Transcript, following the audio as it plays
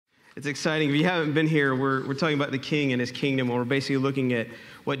It's exciting. If you haven't been here, we're talking about the King and his kingdom. We're basically looking at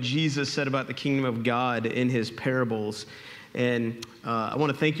what Jesus said about the kingdom of God in his parables. And I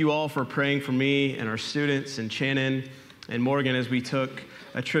want to thank you all for praying for me and our students and Shannon and Morgan as we took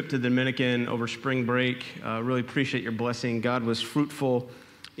a trip to the Dominican over spring break. Really appreciate your blessing. God was fruitful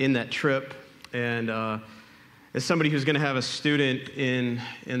in that trip. And as somebody who's going to have a student in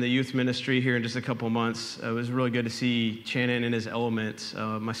the youth ministry here in just a couple of months, it was really good to see Shannon in his element.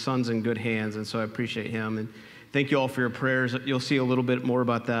 My son's in good hands, and so I appreciate him. And thank you all for your prayers. You'll see a little bit more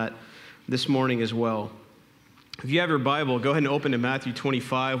about that this morning as well. If you have your Bible, go ahead and open to Matthew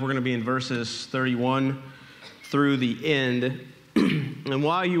 25. We're going to be in verses 31 through the end. And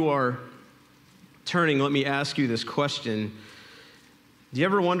while you are turning, let me ask you this question. Do you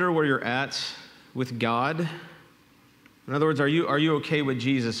ever wonder where you're at with God? In other words, are you okay with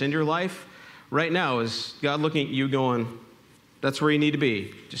Jesus in your life? Right now, is God looking at you going, that's where you need to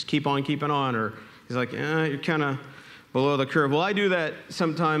be. Just keep on keeping on. Or he's like, you're kind of below the curve. Well, I do that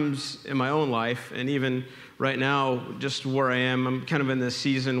sometimes in my own life. And even right now, just where I am, I'm kind of in this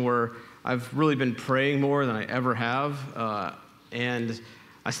season where I've really been praying more than I ever have. And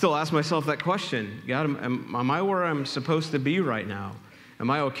I still ask myself that question. God, am I where I'm supposed to be right now? Am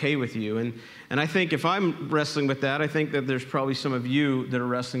I okay with you? And I think if I'm wrestling with that, I think that there's probably some of you that are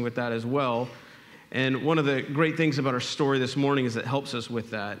wrestling with that as well. And one of the great things about our story this morning is it helps us with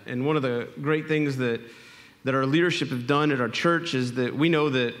that. And one of the great things that our leadership have done at our church is that we know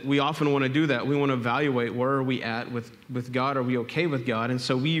that we often want to do that. We want to evaluate where are we at with God? Are we okay with God? And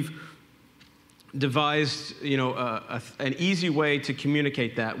so we've devised, an easy way to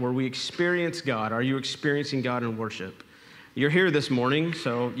communicate that, where we experience God. Are you experiencing God in worship? You're here this morning,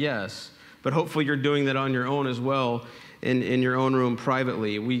 so yes, but hopefully you're doing that on your own as well, in your own room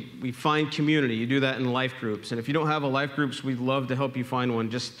privately. We find community. You do that in life groups, and if you don't have a life groups, we'd love to help you find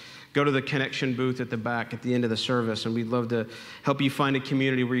one. Just go to the connection booth at the back at the end of the service, and we'd love to help you find a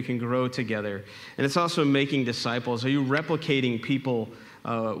community where you can grow together. And it's also making disciples. Are you replicating people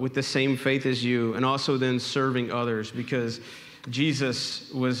with the same faith as you, and also then serving others, because Jesus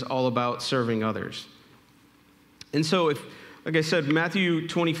was all about serving others. And so like I said, Matthew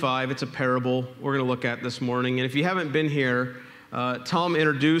 25, it's a parable we're going to look at this morning. And if you haven't been here, Tom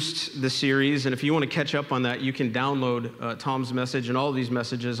introduced the series, and if you want to catch up on that, you can download Tom's message and all of these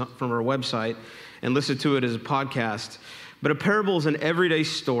messages from our website and listen to it as a podcast. But a parable is an everyday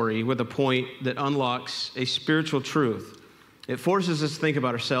story with a point that unlocks a spiritual truth. It forces us to think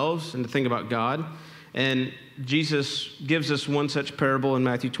about ourselves and to think about God. And Jesus gives us one such parable in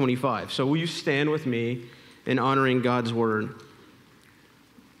Matthew 25. So will you stand with me in honoring God's word?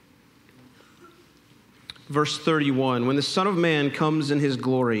 Verse 31, when the Son of Man comes in his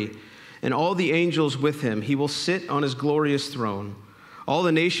glory, and all the angels with him, he will sit on his glorious throne. All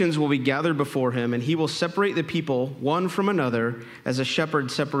the nations will be gathered before him, and he will separate the people one from another, as a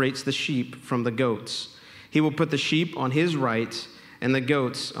shepherd separates the sheep from the goats. He will put the sheep on his right and the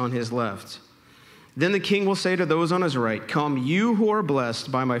goats on his left. Then the king will say to those on his right, come, you who are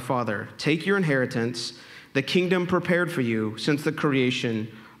blessed by my Father, take your inheritance, the kingdom prepared for you since the creation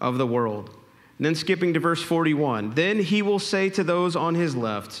of the world. And then skipping to verse 41, then he will say to those on his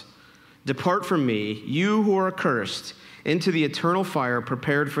left, depart from me, you who are accursed, into the eternal fire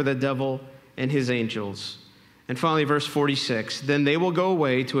prepared for the devil and his angels. And finally, verse 46, then they will go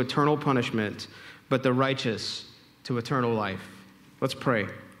away to eternal punishment, but the righteous to eternal life. Let's pray.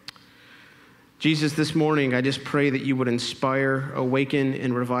 Jesus, this morning, I just pray that you would inspire, awaken,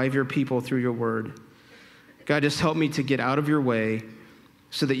 and revive your people through your word. God, just help me to get out of your way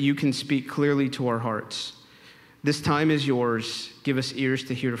so that you can speak clearly to our hearts. This time is yours. Give us ears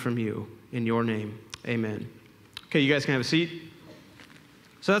to hear from you. In your name, amen. Okay, you guys can have a seat.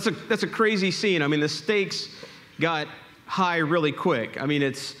 So that's a crazy scene. I mean, the stakes got high really quick. I mean,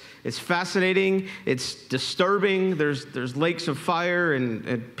 it's fascinating. It's disturbing. There's lakes of fire,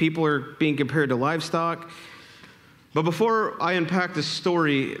 and people are being compared to livestock. But before I unpack this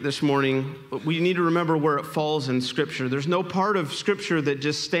story this morning, we need to remember where it falls in Scripture. There's no part of Scripture that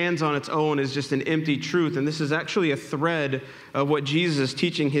just stands on its own as just an empty truth, and this is actually a thread of what Jesus is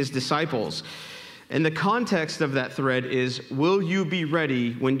teaching his disciples. And the context of that thread is, will you be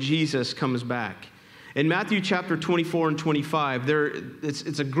ready when Jesus comes back? In Matthew chapter 24 and 25,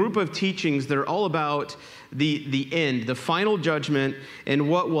 it's a group of teachings that are all about the end, the final judgment, and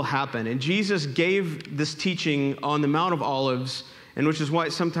what will happen. And Jesus gave this teaching on the Mount of Olives, and which is why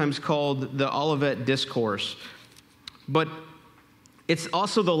it's sometimes called the Olivet Discourse. But it's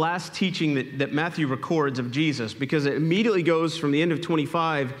also the last teaching that Matthew records of Jesus, because it immediately goes from the end of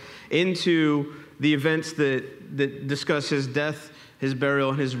 25 into the events that discuss his death, his burial,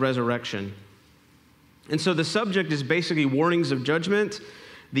 and his resurrection. And so the subject is basically warnings of judgment,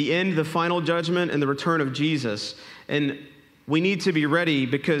 the end, the final judgment, and the return of Jesus. And we need to be ready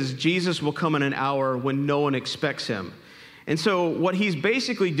because Jesus will come in an hour when no one expects him. And so what he's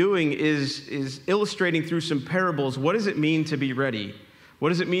basically doing is illustrating through some parables, what does it mean to be ready? What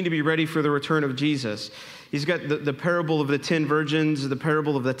does it mean to be ready for the return of Jesus? He's got the parable of the 10 virgins, the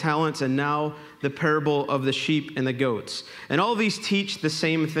parable of the talents, and now the parable of the sheep and the goats. And all these teach the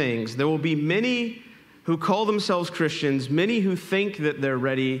same things. There will be many who call themselves Christians, many who think that they're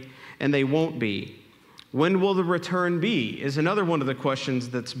ready, and they won't be. When will the return be is another one of the questions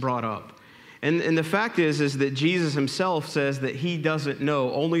that's brought up. And the fact is that Jesus himself says that he doesn't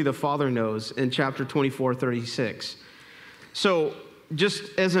know, only the Father knows in chapter 24:36. So just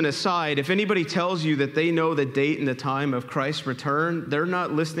as an aside, if anybody tells you that they know the date and the time of Christ's return, they're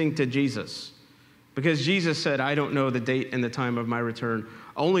not listening to Jesus. Because Jesus said, I don't know the date and the time of my return.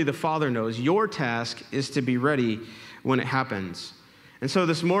 Only the Father knows. Your task is to be ready when it happens. And so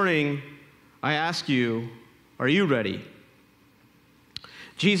this morning, I ask you, are you ready?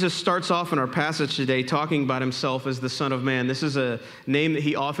 Jesus starts off in our passage today talking about himself as the Son of Man. This is a name that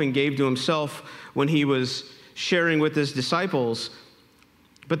he often gave to himself when he was sharing with his disciples.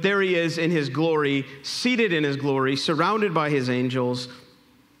 But there he is in his glory, seated in his glory, surrounded by his angels.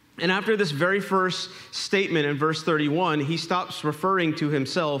 And after this very first statement in verse 31, he stops referring to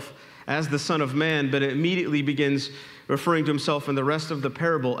himself as the Son of Man, but immediately begins referring to himself in the rest of the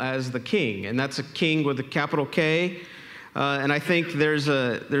parable as the King. And that's a king with a capital K. And I think there's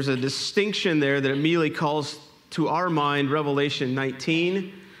a distinction there that immediately calls to our mind Revelation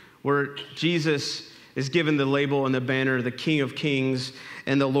 19, where Jesus is given the label and the banner, the King of Kings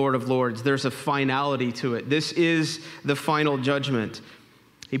and the Lord of Lords. There's a finality to it. This is the final judgment.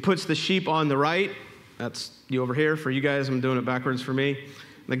 He puts the sheep on the right. That's you over here. For you guys, I'm doing it backwards for me.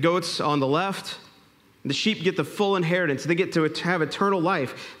 The goats on the left. The sheep get the full inheritance. They get to have eternal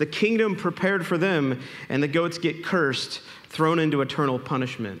life, the kingdom prepared for them, and the goats get cursed, thrown into eternal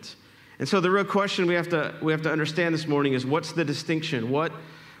punishment. And so the real question we have to understand this morning is, what's the distinction?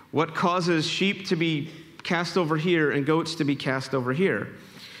 What causes sheep to be cast over here and goats to be cast over here?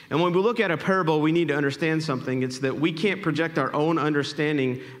 And when we look at a parable, we need to understand something. It's that we can't project our own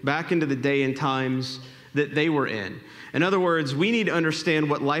understanding back into the day and times that they were in. In other words, we need to understand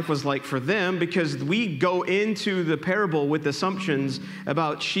what life was like for them, because we go into the parable with assumptions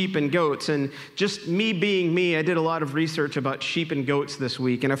about sheep and goats. And just me being me, I did a lot of research about sheep and goats this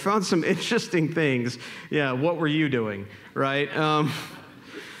week, and I found some interesting things. Yeah, what were you doing, right?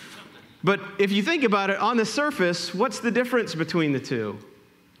 But if you think about it, on the surface, what's the difference between the two?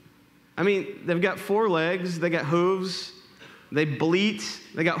 I mean, they've got 4 legs, they got hooves, they bleat,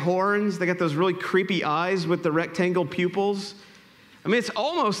 they got horns, they got those really creepy eyes with the rectangle pupils. I mean, it's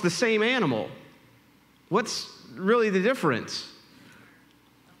almost the same animal. What's really the difference?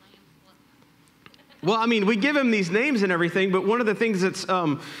 Well, I mean, we give him these names and everything, but one of the things that's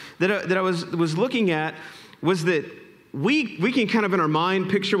that I was looking at was that we can kind of in our mind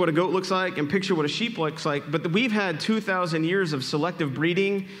picture what a goat looks like and picture what a sheep looks like, but we've had 2,000 years of selective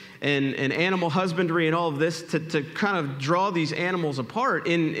breeding and animal husbandry and all of this to kind of draw these animals apart.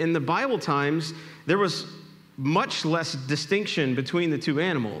 In the Bible times, there was much less distinction between the two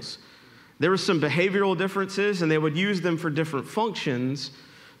animals. There were some behavioral differences, and they would use them for different functions,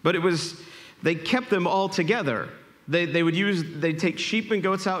 but they kept them all together. They'd take sheep and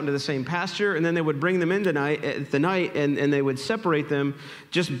goats out into the same pasture, and then they would bring them in at the night, and they would separate them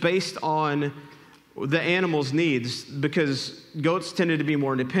just based on the animal's needs, because goats tended to be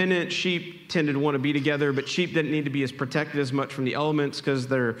more independent, sheep tended to want to be together, but sheep didn't need to be as protected as much from the elements because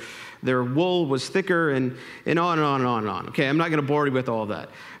their wool was thicker, and on and on and on and on. Okay, I'm not going to bore you with all that.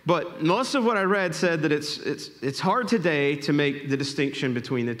 But most of what I read said that it's hard today to make the distinction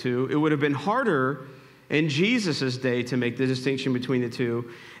between the two. It would have been harder in Jesus' day to make the distinction between the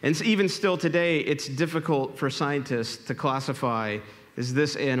two. And even still today, it's difficult for scientists to classify, is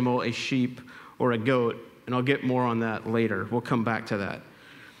this animal a sheep or a goat? And I'll get more on that later. We'll come back to that.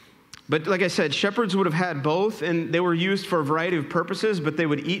 But like I said, shepherds would have had both, and they were used for a variety of purposes, but they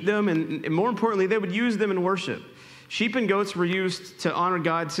would eat them, and more importantly, they would use them in worship. Sheep and goats were used to honor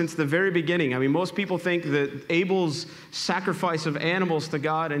God since the very beginning. I mean, most people think that Abel's sacrifice of animals to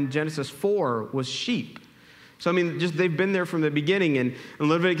God in Genesis 4 was sheep. So, I mean, they've been there from the beginning. And in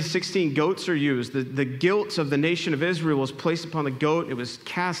Leviticus 16, goats are used. The guilt of the nation of Israel was placed upon the goat. It was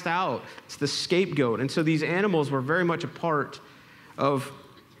cast out. It's the scapegoat. And so these animals were very much a part of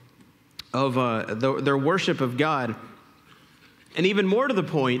their worship of God. And even more to the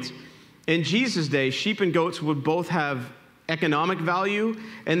point, in Jesus' day, sheep and goats would both have economic value,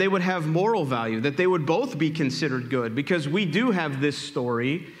 and they would have moral value, that they would both be considered good, because we do have this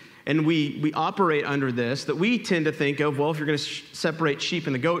story, and we operate under this, that we tend to think of, well, if you're going to separate sheep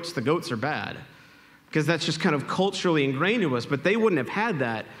and the goats are bad, because that's just kind of culturally ingrained to us. But they wouldn't have had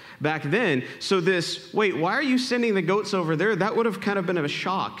that back then. So wait, why are you sending the goats over there? That would have kind of been a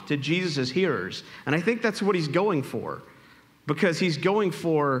shock to Jesus' hearers. And I think that's what he's going for, because he's going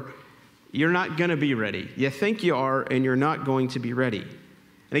for, you're not going to be ready. You think you are, and you're not going to be ready.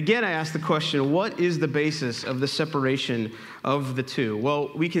 And again, I ask the question, what is the basis of the separation of the two?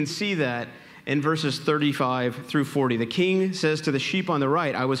 Well, we can see that in verses 35 through 40. The king says to the sheep on the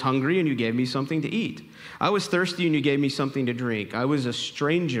right, I was hungry and you gave me something to eat. I was thirsty and you gave me something to drink. I was a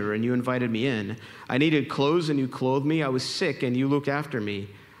stranger and you invited me in. I needed clothes and you clothed me. I was sick and you looked after me.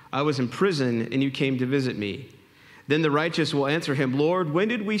 I was in prison and you came to visit me. Then the righteous will answer him, Lord, when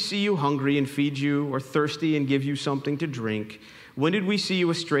did we see you hungry and feed you, or thirsty and give you something to drink? When did we see you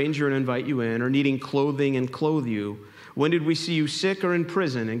a stranger and invite you in, or needing clothing and clothe you? When did we see you sick or in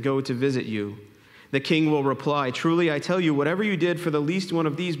prison and go to visit you? The king will reply, truly I tell you, whatever you did for the least one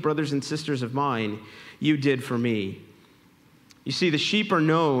of these brothers and sisters of mine, you did for me. You see, the sheep are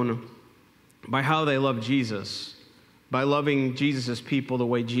known by how they love Jesus, by loving Jesus' people the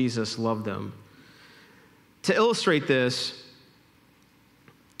way Jesus loved them. To illustrate this,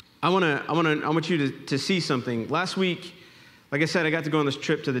 I want you to see something. Last week, like I said, I got to go on this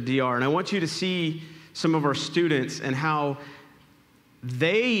trip to the DR, and I want you to see some of our students and how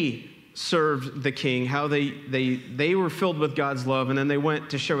they served the king, how they were filled with God's love, and then they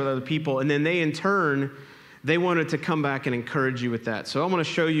went to share with other people, and then they, in turn, they wanted to come back and encourage you with that. So I want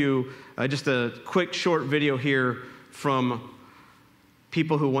to show you just a quick, short video here from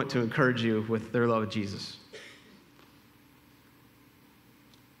people who want to encourage you with their love of Jesus.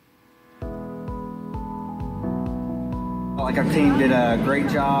 Like our team did a great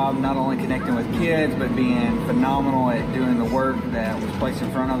job, not only connecting with kids, but being phenomenal at doing the work that was placed in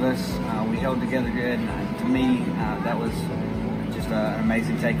front of us. We held together good, and to me, that was just an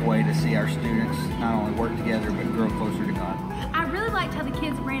amazing takeaway to see our students not only work together, but grow closer to God. I really liked how the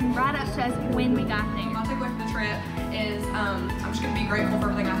kids ran right up to us when we got there. My takeaway from the trip is I'm just going to be grateful for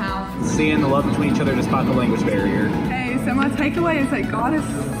everything I have. Seeing the love between each other despite the language barrier. Okay, so my takeaway is that God is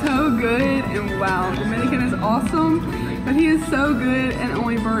so good, and wow, Dominican is awesome. But he is so good and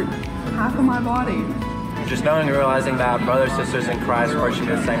only burnt half of my body. Just knowing and realizing that brothers and sisters in Christ worship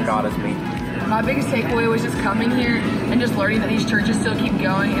the same God as me. My biggest takeaway was just coming here and just learning that these churches still keep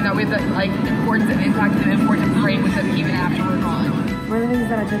going, and that we have the importance and impact and the importance of praying with them even after we're gone. One of the things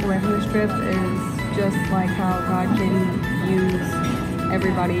that I took away from this trip is just like how God can use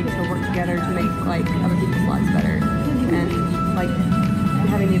everybody to work together to make other people's lives better, and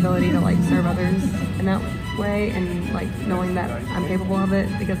having the ability to serve others in that way, and knowing that I'm capable of it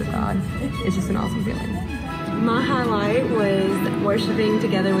because of God. It's just an awesome feeling. My highlight was worshiping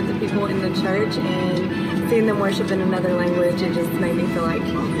together with the people in the church and seeing them worship in another language. It just made me feel like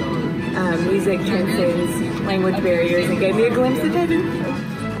music transcends language barriers and gave me a glimpse of heaven.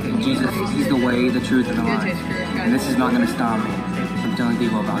 Jesus, he's the way, the truth, and the life. And this is not going to stop me from telling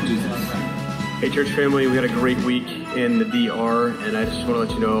people about Jesus. Hey church family, we had a great week in the DR, and I just want to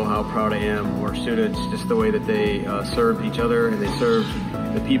let you know how proud I am of our students, just the way that they served each other and they served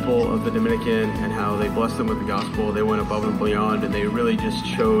the people of the Dominican, and how they blessed them with the gospel. They went above and beyond, and they really just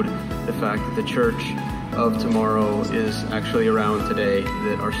showed the fact that the church of tomorrow is actually around today,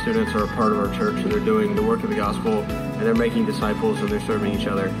 that our students are a part of our church, and they're doing the work of the gospel, and they're making disciples, and they're serving each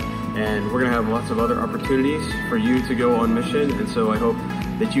other. And we're going to have lots of other opportunities for you to go on mission, and so I hope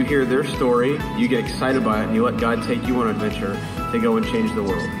that you hear their story, you get excited by it, and you let God take you on an adventure to go and change the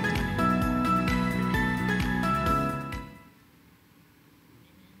world.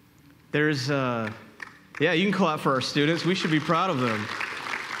 You can clap for our students. We should be proud of them.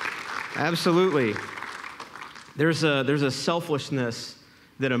 Absolutely. There's a selflessness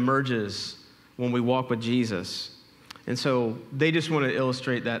that emerges when we walk with Jesus. And so they just want to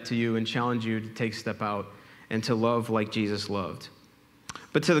illustrate that to you and challenge you to take a step out and to love like Jesus loved.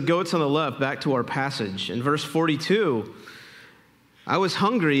 But to the goats on the left, back to our passage. In verse 42, I was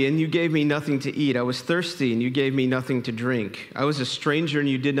hungry and you gave me nothing to eat. I was thirsty and you gave me nothing to drink. I was a stranger and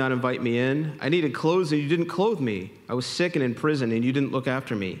you did not invite me in. I needed clothes and you didn't clothe me. I was sick and in prison and you didn't look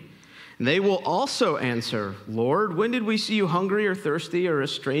after me. And they will also answer, Lord, when did we see you hungry or thirsty or a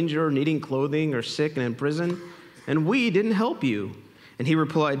stranger or needing clothing or sick and in prison? And we didn't help you. And he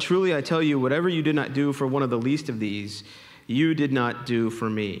replied, truly I tell you, whatever you did not do for one of the least of these, you did not do for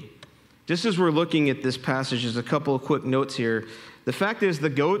me. Just as we're looking at this passage, there's a couple of quick notes here. The fact is the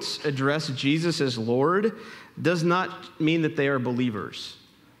goats address Jesus as Lord, does not mean that they are believers,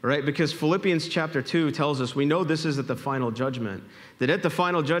 right? Because Philippians chapter 2 tells us, we know this is at the final judgment, that at the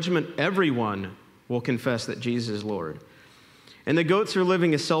final judgment, everyone will confess that Jesus is Lord. And the goats are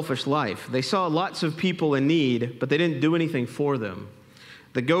living a selfish life. They saw lots of people in need, but they didn't do anything for them.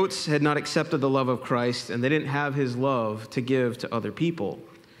 The goats had not accepted the love of Christ, and they didn't have his love to give to other people.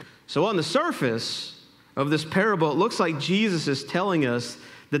 So on the surface of this parable, it looks like Jesus is telling us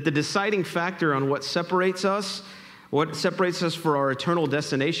that the deciding factor on what separates us for our eternal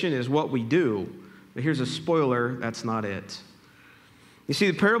destination is what we do. But here's a spoiler, that's not it. You see,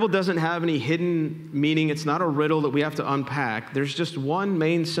 the parable doesn't have any hidden meaning. It's not a riddle that we have to unpack. There's just one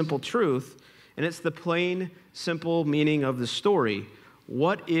main simple truth, and it's the plain, simple meaning of the story.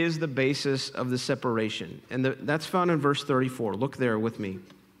 What is the basis of the separation? And that's found in verse 34. Look there with me.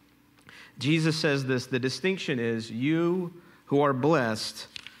 Jesus says this, the distinction is you who are blessed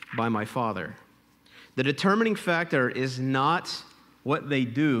by my Father. The determining factor is not what they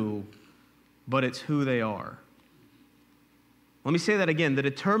do, but it's who they are. Let me say that again. The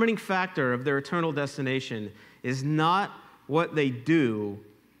determining factor of their eternal destination is not what they do,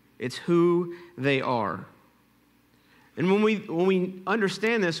 it's who they are. And when we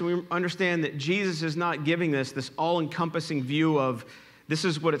understand this, we understand that Jesus is not giving this all-encompassing view of this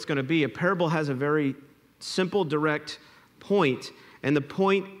is what it's going to be. A parable has a very simple, direct point, and the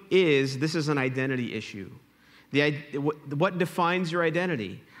point is this is an identity issue. What defines your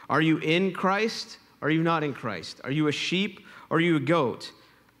identity? Are you in Christ? Are you not in Christ? Are you a sheep? Or are you a goat?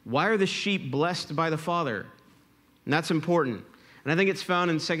 Why are the sheep blessed by the Father? And that's important. And I think it's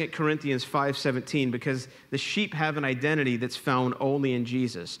found in 2 Corinthians 5:17 because the sheep have an identity that's found only in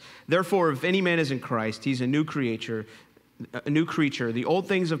Jesus. Therefore, if any man is in Christ, he's a new creature. The old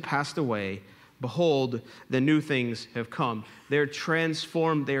things have passed away. Behold, the new things have come. They're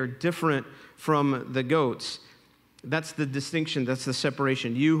transformed. They're different from the goats. That's the distinction. That's the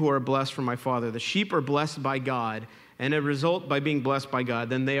separation. You who are blessed from my Father. The sheep are blessed by God. And a result by being blessed by God,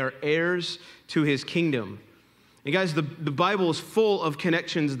 then they are heirs to his kingdom. And guys, the Bible is full of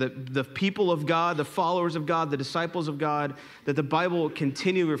connections that the people of God, the followers of God, the disciples of God, that the Bible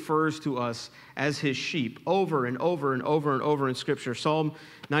continually refers to us as his sheep over and over and over and over in Scripture. Psalm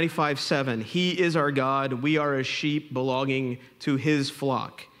 95:7, he is our God, we are as sheep belonging to his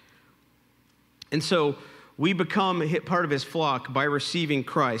flock. And so we become part of his flock by receiving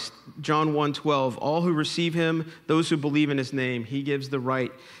Christ. John 1:12, all who receive him, those who believe in his name, he gives the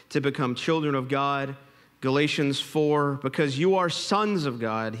right to become children of God. Galatians 4, because you are sons of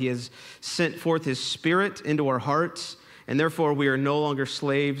God, he has sent forth his Spirit into our hearts, and therefore we are no longer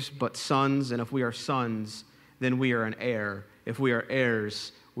slaves, but sons. And if we are sons, then we are an heir. If we are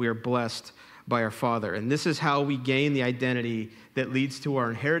heirs, we are blessed by our Father. And this is how we gain the identity that leads to our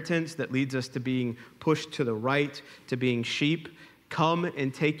inheritance, that leads us to being pushed to the right, to being sheep. Come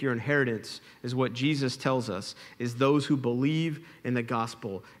and take your inheritance, is what Jesus tells us, is those who believe in the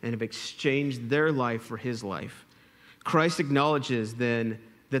gospel and have exchanged their life for his life. Christ acknowledges then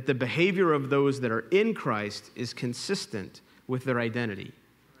that the behavior of those that are in Christ is consistent with their identity.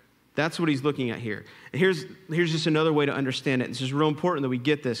 That's what he's looking at here. And here's just another way to understand it. It's just real important that we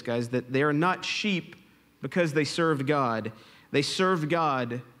get this, guys, that they are not sheep because they served God. They served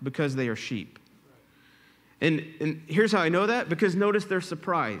God because they are sheep. And here's how I know that, because notice their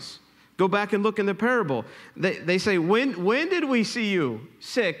surprise. Go back and look in the parable. They say, when did we see you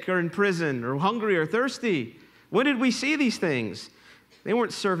sick or in prison or hungry or thirsty? When did we see these things? They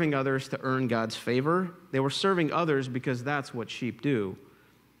weren't serving others to earn God's favor. They were serving others because that's what sheep do.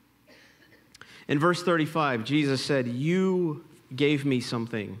 In verse 35, Jesus said, you gave me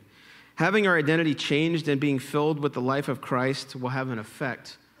something. Having our identity changed and being filled with the life of Christ will have an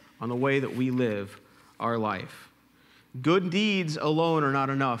effect on the way that we live our life. Good deeds alone are not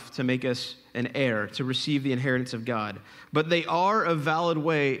enough to make us an heir, to receive the inheritance of God. But they are a valid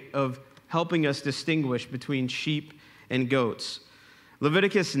way of helping us distinguish between sheep and goats.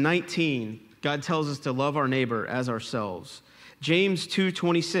 Leviticus 19, God tells us to love our neighbor as ourselves. James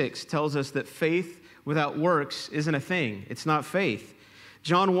 2:26 tells us that faith without works isn't a thing. It's not faith.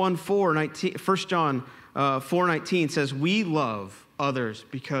 John 1 John 4:19 says, we love others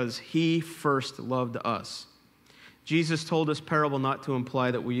because he first loved us. Jesus told this parable not to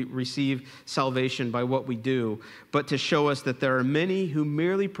imply that we receive salvation by what we do, but to show us that there are many who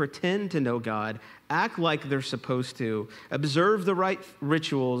merely pretend to know God, act like they're supposed to, observe the right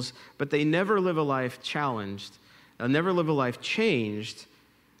rituals, but they never live a life challenged, never live a life changed,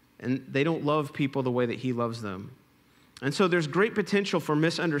 and they don't love people the way that he loves them. And so there's great potential for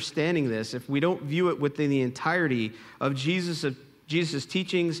misunderstanding this if we don't view it within the entirety of Jesus' Jesus'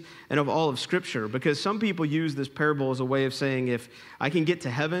 teachings and of all of Scripture. Because some people use this parable as a way of saying, if I can get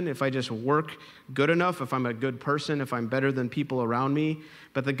to heaven, if I just work good enough, if I'm a good person, if I'm better than people around me.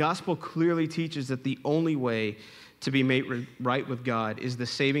 But the gospel clearly teaches that the only way to be made right with God is the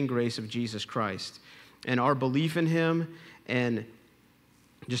saving grace of Jesus Christ. And our belief in him, and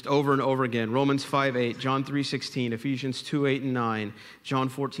just over and over again, Romans 5:8, John 3:16, Ephesians 2:8 and 9, John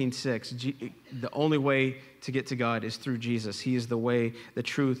 14:6. The only way to get to God is through Jesus. He is the way, the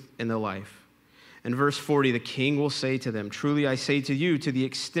truth, and the life. In verse 40, the king will say to them, truly I say to you, to the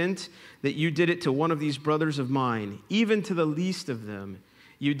extent that you did it to one of these brothers of mine, even to the least of them,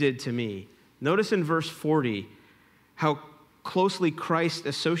 you did to me. Notice in verse 40 how closely Christ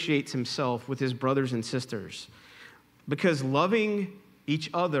associates himself with his brothers and sisters. Because loving each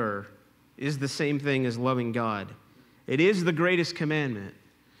other is the same thing as loving God. It is the greatest commandment.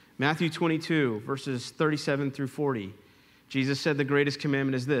 Matthew 22, verses 37 through 40. Jesus said the greatest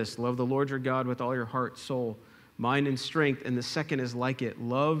commandment is this: love the Lord your God with all your heart, soul, mind, and strength. And the second is like it: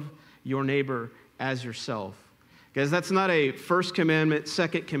 love your neighbor as yourself. Guys, that's not a first commandment,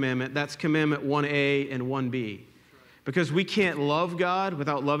 second commandment. That's commandment 1A and 1B. Because we can't love God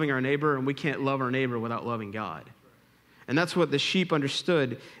without loving our neighbor, and we can't love our neighbor without loving God. And that's what the sheep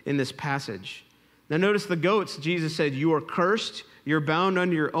understood in this passage. Now notice the goats, Jesus said, you are cursed, you're bound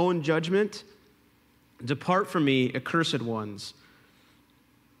under your own judgment. Depart from me, accursed ones.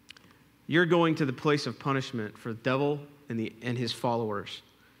 You're going to the place of punishment for the devil and his followers.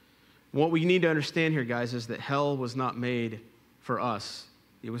 What we need to understand here, guys, is that hell was not made for us.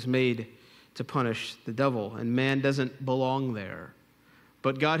 It was made to punish the devil, and man doesn't belong there.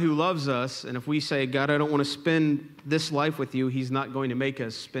 But God, who loves us, and if we say, God, I don't want to spend this life with you, he's not going to make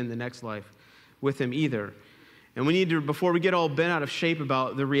us spend the next life with him either. And we need to, before we get all bent out of shape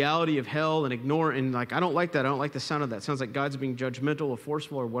about the reality of hell and ignore, and like, I don't like that, I don't like the sound of that. It sounds like God's being judgmental or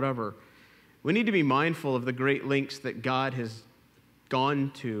forceful or whatever. We need to be mindful of the great lengths that God has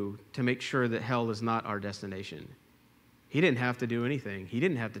gone to make sure that hell is not our destination. He didn't have to do anything. He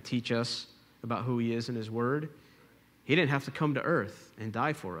didn't have to teach us about who he is in his word. He didn't have to come to earth and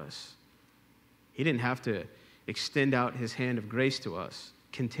die for us. He didn't have to extend out his hand of grace to us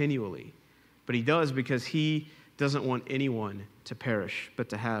continually. But he does because he doesn't want anyone to perish, but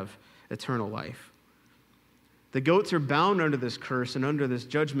to have eternal life. The goats are bound under this curse and under this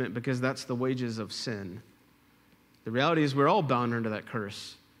judgment because that's the wages of sin. The reality is we're all bound under that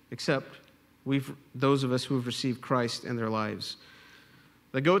curse, except those of us who have received Christ in their lives.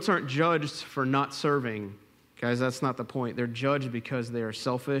 The goats aren't judged for not serving. Guys, that's not the point. They're judged because they are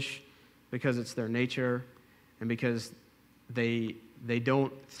selfish, because it's their nature, and because they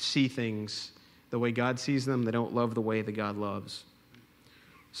don't see things the way God sees them. They don't love the way that God loves.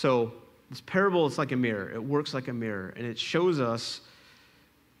 So this parable is like a mirror. It works like a mirror, and it shows us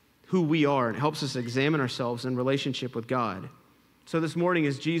who we are, and it helps us examine ourselves in relationship with God. So this morning,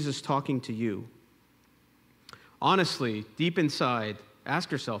 is Jesus talking to you? Honestly, deep inside,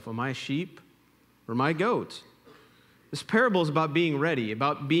 ask yourself, am I a sheep or am I a goat? This parable is about being ready,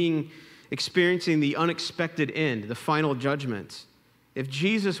 about experiencing the unexpected end, the final judgment. If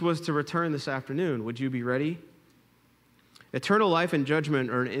Jesus was to return this afternoon, would you be ready? Eternal life and judgment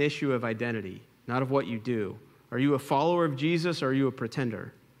are an issue of identity, not of what you do. Are you a follower of Jesus or are you a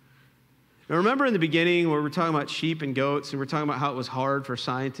pretender? Now remember in the beginning where we're talking about sheep and goats and we're talking about how it was hard for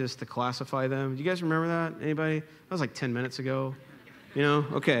scientists to classify them? Do you guys remember that? Anybody? That was like 10 minutes ago. You know?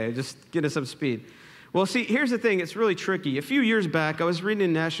 Okay, just get us up to speed. Well, see, here's the thing. It's really tricky. A few years back, I was reading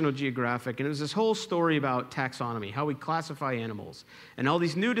in National Geographic, and it was this whole story about taxonomy, how we classify animals, and all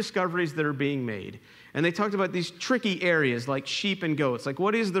these new discoveries that are being made. And they talked about these tricky areas like sheep and goats. Like,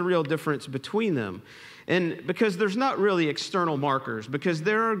 what is the real difference between them? And because there's not really external markers, because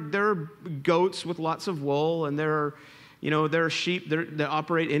there are goats with lots of wool, and there are sheep that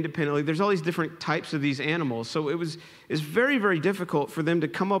operate independently. There's all these different types of these animals. So it's very, very difficult for them to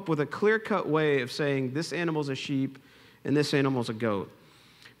come up with a clear-cut way of saying this animal's a sheep and this animal's a goat.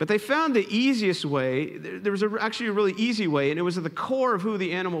 But they found the easiest way. There was actually a really easy way, and it was at the core of who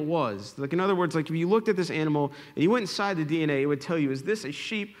the animal was. Like, in other words, like if you looked at this animal and you went inside the DNA, it would tell you, is this a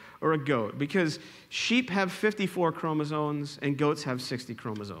sheep or a goat? Because sheep have 54 chromosomes and goats have 60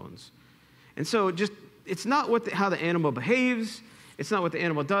 chromosomes. And so it's not how the animal behaves, it's not what the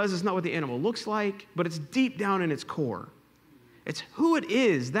animal does, it's not what the animal looks like, but it's deep down in its core. It's who it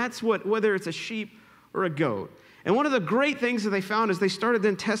is. That's whether it's a sheep or a goat. And one of the great things that they found is they started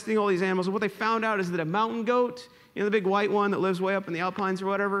then testing all these animals, and what they found out is that a mountain goat, the big white one that lives way up in the Alpines or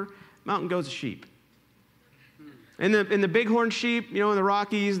whatever, mountain goat's a sheep. And the bighorn sheep, in the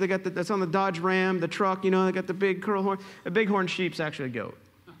Rockies, they got that's on the Dodge Ram, the truck, they got the big curl horn. A bighorn sheep's actually a goat.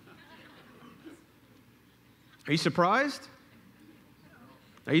 Are you surprised?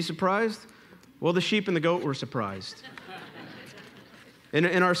 Are you surprised? Well, the sheep and the goat were surprised.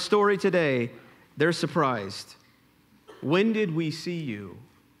 In our story today, they're surprised. When did we see you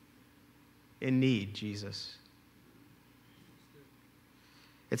in need, Jesus?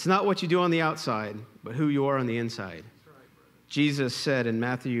 It's not what you do on the outside, but who you are on the inside. Jesus said in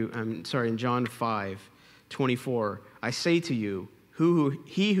John 5:24, I say to you,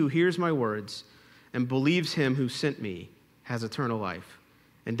 he who hears my words and believes him who sent me has eternal life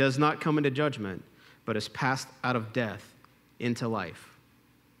and does not come into judgment, but is passed out of death into life.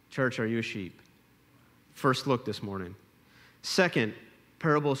 Church, are you a sheep? First look this morning. Second,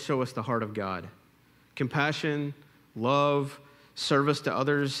 parables show us the heart of God. Compassion, love, service to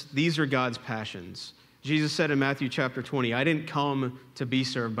others, these are God's passions. Jesus said in Matthew chapter 20, I didn't come to be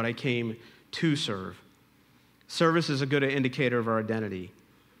served, but I came to serve. Service is a good indicator of our identity.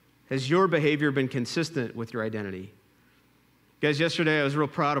 Has your behavior been consistent with your identity? Guys, yesterday I was real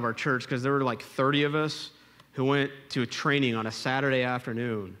proud of our church because there were like 30 of us who went to a training on a Saturday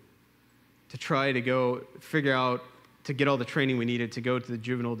afternoon to try to go figure out, to get all the training we needed to go to the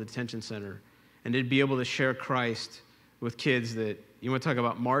juvenile detention center and to be able to share Christ with kids that, you want to talk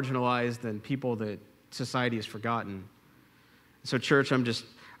about marginalized and people that society has forgotten. So church,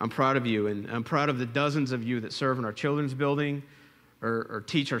 I'm proud of you, and I'm proud of the dozens of you that serve in our children's building or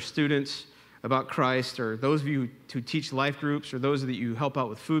teach our students about Christ, or those of you who teach life groups, or those that you help out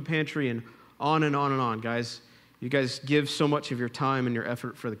with food pantry, and on and on and on. Guys, you guys give so much of your time and your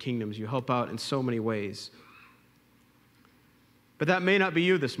effort for the kingdoms. You help out in so many ways. But that may not be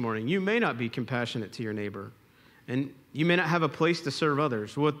you this morning. You may not be compassionate to your neighbor. And you may not have a place to serve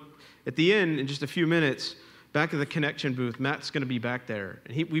others. Well, at the end, in just a few minutes, back at the connection booth, Matt's going to be back there.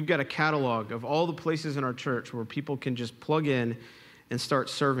 And we've got a catalog of all the places in our church where people can just plug in and start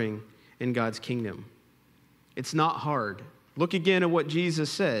serving in God's kingdom. It's not hard. Look again at what Jesus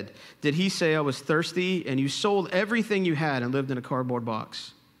said. Did he say, I was thirsty and you sold everything you had and lived in a cardboard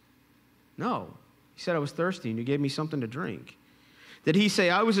box? No. He said, I was thirsty and you gave me something to drink. Did he say,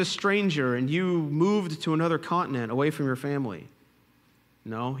 I was a stranger and you moved to another continent away from your family?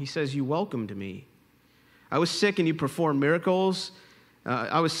 No, he says, you welcomed me. I was sick and you performed miracles.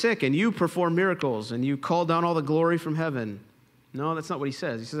 I was sick and you performed miracles and you called down all the glory from heaven. No, that's not what he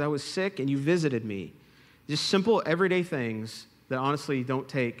says. He says, I was sick and you visited me. Just simple, everyday things that honestly don't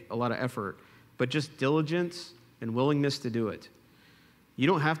take a lot of effort, but just diligence and willingness to do it. You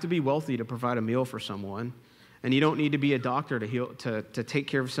don't have to be wealthy to provide a meal for someone. And you don't need to be a doctor to take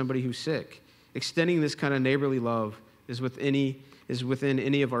care of somebody who's sick. Extending this kind of neighborly love is within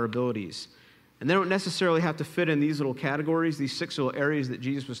any of our abilities. And they don't necessarily have to fit in these little categories, these 6 little areas that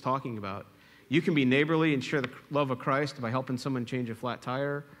Jesus was talking about. You can be neighborly and share the love of Christ by helping someone change a flat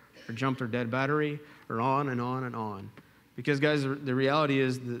tire or jump their dead battery, or on and on and on. Because, guys, the reality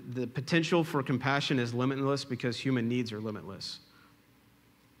is the potential for compassion is limitless because human needs are limitless.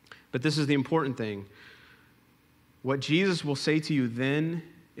 But this is the important thing. What Jesus will say to you then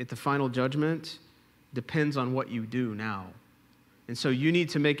at the final judgment depends on what you do now. And so you need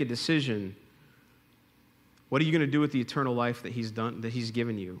to make a decision. What are you going to do with the eternal life that he's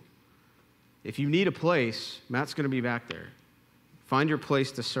given you? If you need a place, Matt's going to be back there. Find your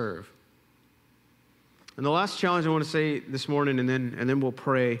place to serve. And the last challenge I want to say this morning, and then we'll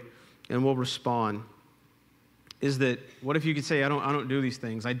pray and we'll respond, is that what if you could say, I don't do these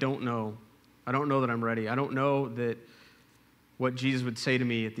things. I don't know. I don't know that I'm ready. I don't know that what Jesus would say to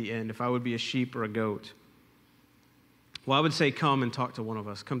me at the end, if I would be a sheep or a goat. Well, I would say come and talk to one of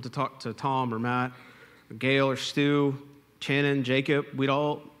us. Come to talk to Tom or Matt or Gail or Stu, Shannon, Jacob. We'd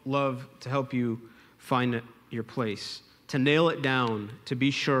all love to help you find your place, to nail it down, to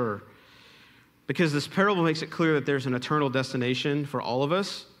be sure. Because this parable makes it clear that there's an eternal destination for all of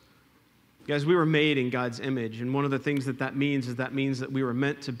us. Guys, we were made in God's image, and one of the things that means is that we were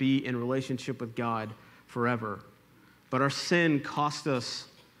meant to be in relationship with God forever. But our sin cost us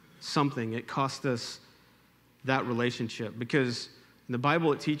something. It cost us that relationship, because in the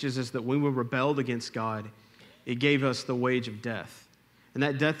Bible it teaches us that when we rebelled against God, it gave us the wage of death. And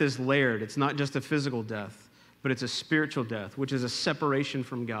that death is layered. It's not just a physical death, but it's a spiritual death, which is a separation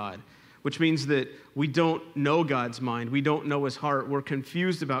from God, which means that we don't know God's mind. We don't know his heart. We're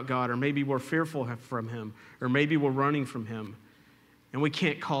confused about God, or maybe we're fearful from him, or maybe we're running from him. And we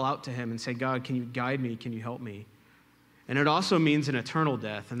can't call out to him and say, God, can you guide me? Can you help me? And it also means an eternal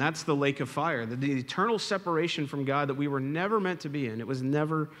death, and that's the lake of fire, the eternal separation from God that we were never meant to be in. It was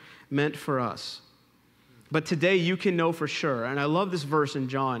never meant for us. But today you can know for sure. And I love this verse in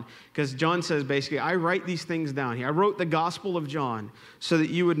John because John says basically, I write these things down here. I wrote the Gospel of John so that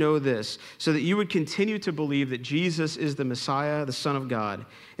you would know this, so that you would continue to believe that Jesus is the Messiah, the Son of God,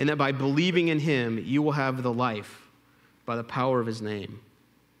 and that by believing in him, you will have the life by the power of his name.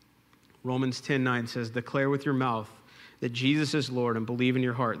 Romans 10:9 says, declare with your mouth that Jesus is Lord and believe in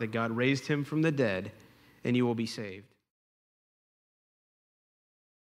your heart that God raised him from the dead, and you will be saved.